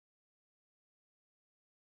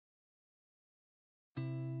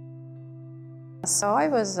So I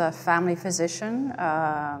was a family physician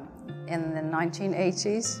in the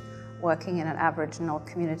 1980s, working in an Aboriginal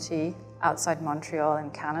community outside Montreal in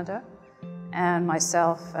Canada. And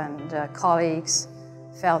myself and colleagues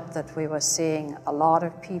felt that we were seeing a lot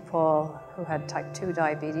of people who had type 2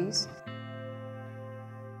 diabetes.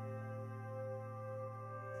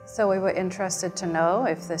 So we were interested to know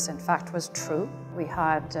if this in fact was true. We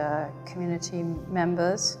had community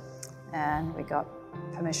members and we got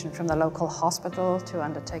permission from the local hospital to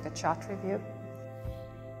undertake a chart review.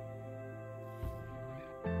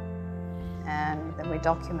 And then we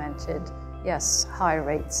documented, yes, high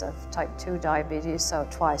rates of type 2 diabetes, so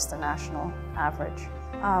twice the national average.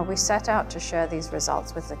 We set out to share these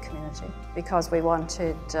results with the community because we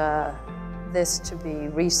wanted this to be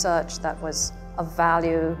research that was of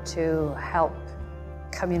value to help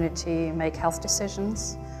community make health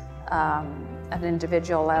decisions at an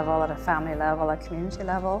individual level, at a family level, a community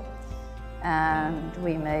level. And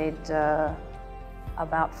we made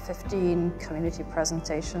about 15 community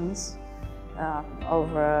presentations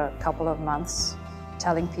over a couple of months,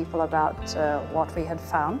 telling people about what we had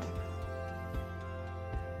found.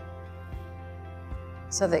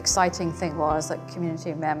 So the exciting thing was that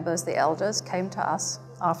community members, the elders, came to us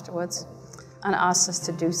afterwards and asked us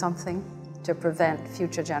to do something to prevent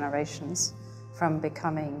future generations from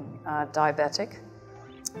becoming diabetic.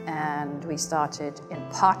 And we started in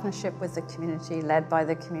partnership with the community, led by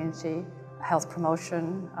the community, a health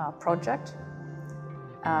promotion project,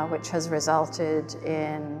 which has resulted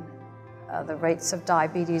in the rates of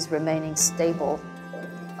diabetes remaining stable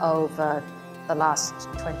over the last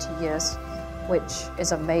 20 years, which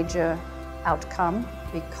is a major outcome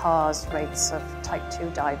because rates of type 2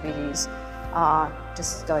 diabetes are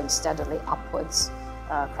just going steadily upwards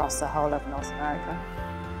across the whole of North America.